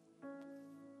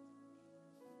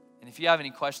 And if you have any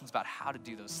questions about how to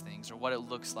do those things or what it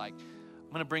looks like, I'm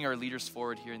going to bring our leaders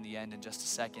forward here in the end in just a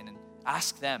second and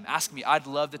ask them, ask me. I'd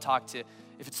love to talk to,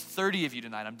 if it's 30 of you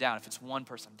tonight, I'm down. If it's one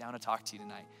person, I'm down to talk to you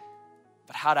tonight.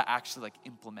 But how to actually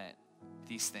implement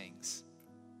these things.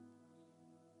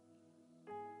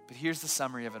 But here's the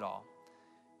summary of it all.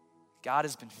 God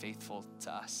has been faithful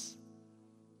to us.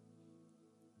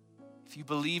 If you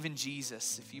believe in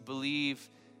Jesus, if you believe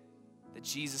that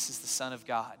Jesus is the Son of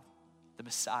God, the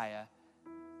Messiah,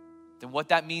 then what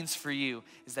that means for you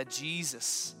is that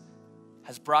Jesus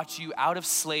has brought you out of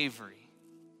slavery,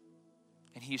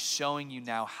 and he is showing you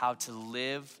now how to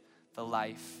live the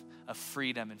life of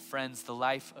freedom. And friends, the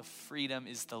life of freedom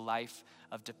is the life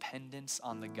of dependence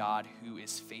on the God who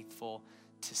is faithful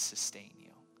to sustain you.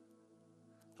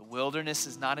 The wilderness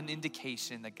is not an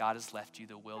indication that God has left you.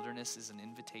 The wilderness is an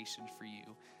invitation for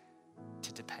you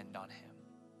to depend on him.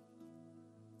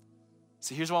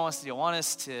 So here's what I want us to do. I want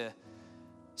us to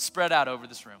spread out over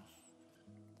this room.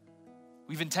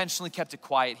 We've intentionally kept it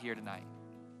quiet here tonight.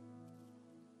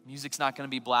 Music's not going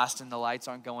to be blasting. The lights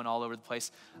aren't going all over the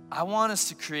place. I want us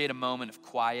to create a moment of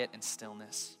quiet and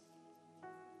stillness.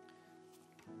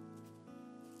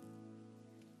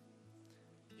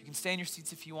 You can stay in your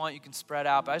seats if you want. You can spread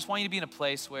out. But I just want you to be in a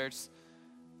place where it's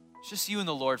just you and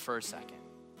the Lord for a second.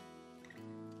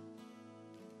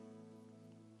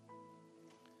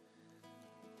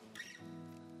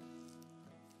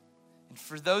 And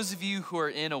for those of you who are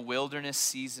in a wilderness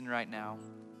season right now,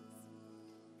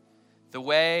 the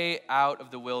way out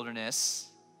of the wilderness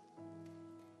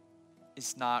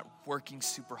is not working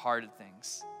super hard at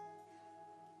things.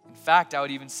 In fact, I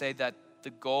would even say that the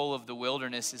goal of the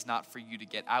wilderness is not for you to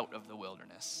get out of the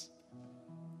wilderness.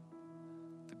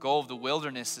 The goal of the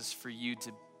wilderness is for you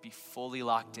to be fully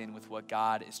locked in with what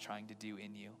God is trying to do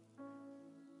in you.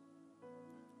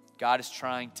 God is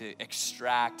trying to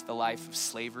extract the life of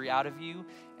slavery out of you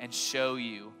and show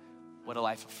you what a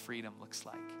life of freedom looks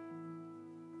like.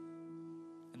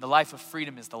 And the life of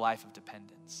freedom is the life of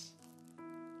dependence.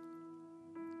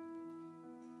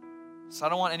 So I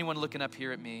don't want anyone looking up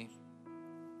here at me.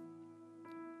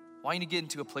 I want you to get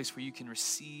into a place where you can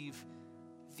receive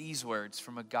these words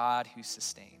from a God who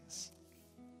sustains.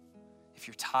 If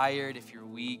you're tired, if you're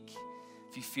weak,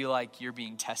 if you feel like you're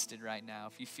being tested right now,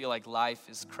 if you feel like life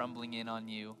is crumbling in on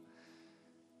you,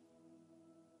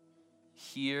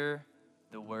 hear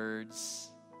the words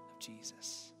of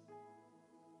Jesus.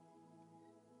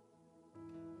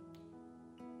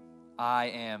 I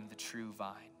am the true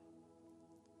vine,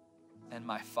 and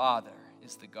my Father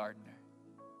is the gardener.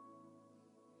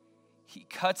 He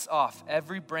cuts off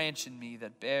every branch in me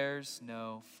that bears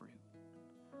no fruit,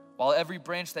 while every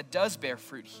branch that does bear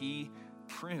fruit, he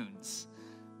prunes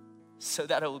so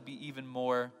that it will be even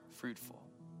more fruitful.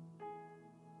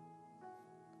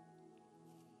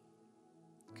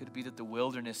 Could it be that the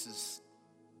wilderness is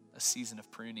a season of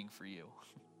pruning for you?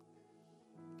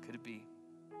 Could it be?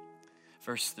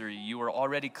 Verse 3, you are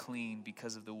already clean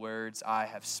because of the words I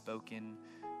have spoken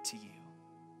to you.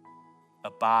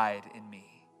 Abide in me,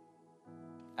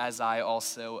 as I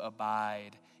also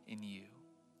abide in you.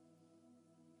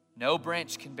 No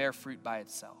branch can bear fruit by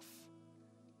itself.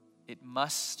 It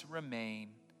must remain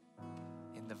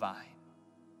in the vine.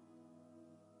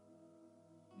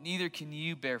 Neither can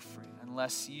you bear fruit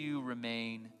unless you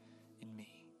remain in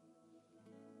me.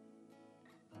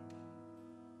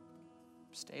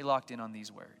 Stay locked in on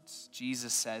these words.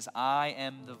 Jesus says, I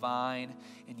am the vine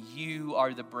and you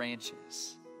are the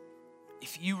branches.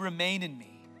 If you remain in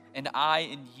me and I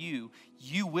in you,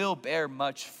 you will bear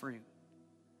much fruit.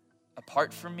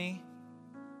 Apart from me,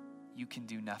 you can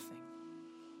do nothing.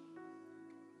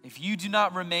 If you do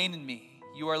not remain in me,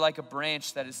 you are like a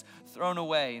branch that is thrown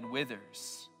away and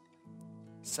withers.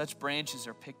 Such branches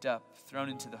are picked up, thrown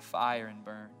into the fire, and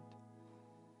burned.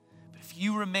 But if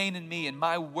you remain in me and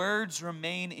my words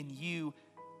remain in you,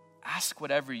 ask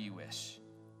whatever you wish,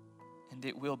 and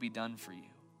it will be done for you.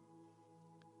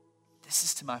 This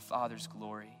is to my Father's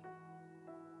glory,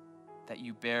 that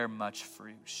you bear much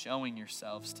fruit, showing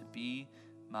yourselves to be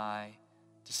my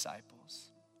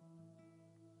disciples.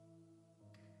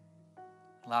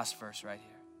 Last verse right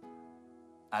here.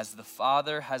 As the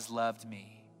Father has loved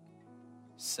me,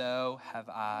 so have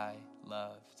I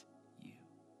loved you.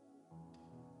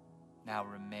 Now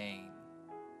remain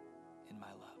in my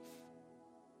love.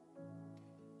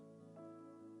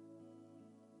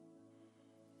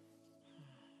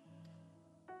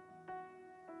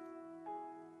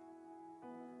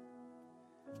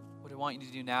 What I want you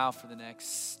to do now for the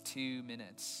next 2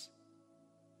 minutes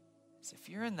is, if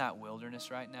you're in that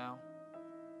wilderness right now,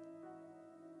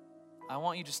 I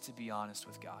want you just to be honest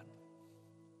with God.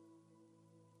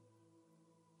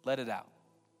 Let it out.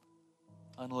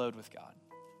 Unload with God.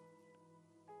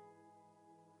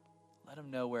 Let him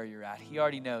know where you're at. He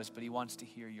already knows, but he wants to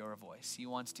hear your voice. He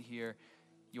wants to hear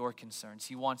your concerns.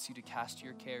 He wants you to cast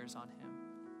your cares on him.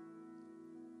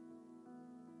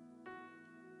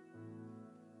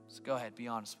 So go ahead, be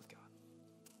honest with God.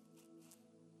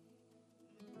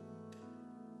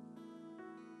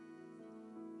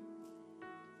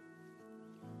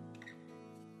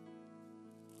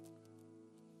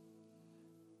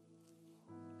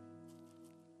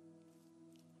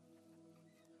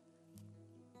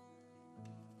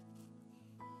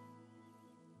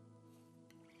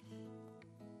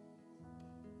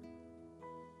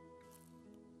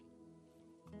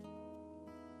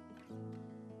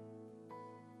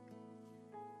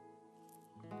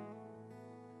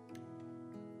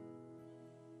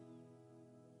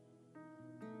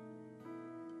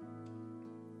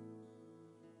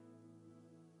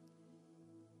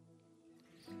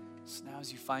 So now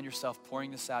as you find yourself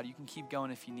pouring this out, you can keep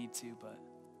going if you need to, but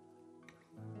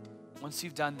once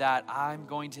you've done that, I'm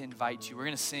going to invite you. We're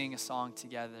going to sing a song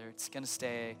together. It's going to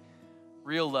stay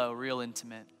real low, real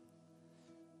intimate.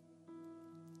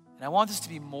 And I want this to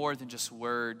be more than just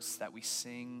words that we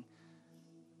sing,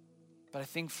 but I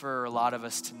think for a lot of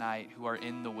us tonight who are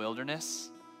in the wilderness,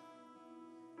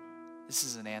 this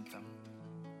is an anthem.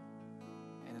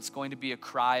 And it's going to be a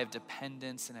cry of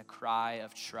dependence and a cry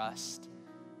of trust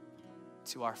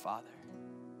to our Father.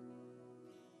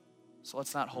 So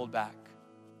let's not hold back.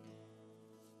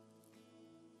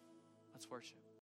 Let's worship.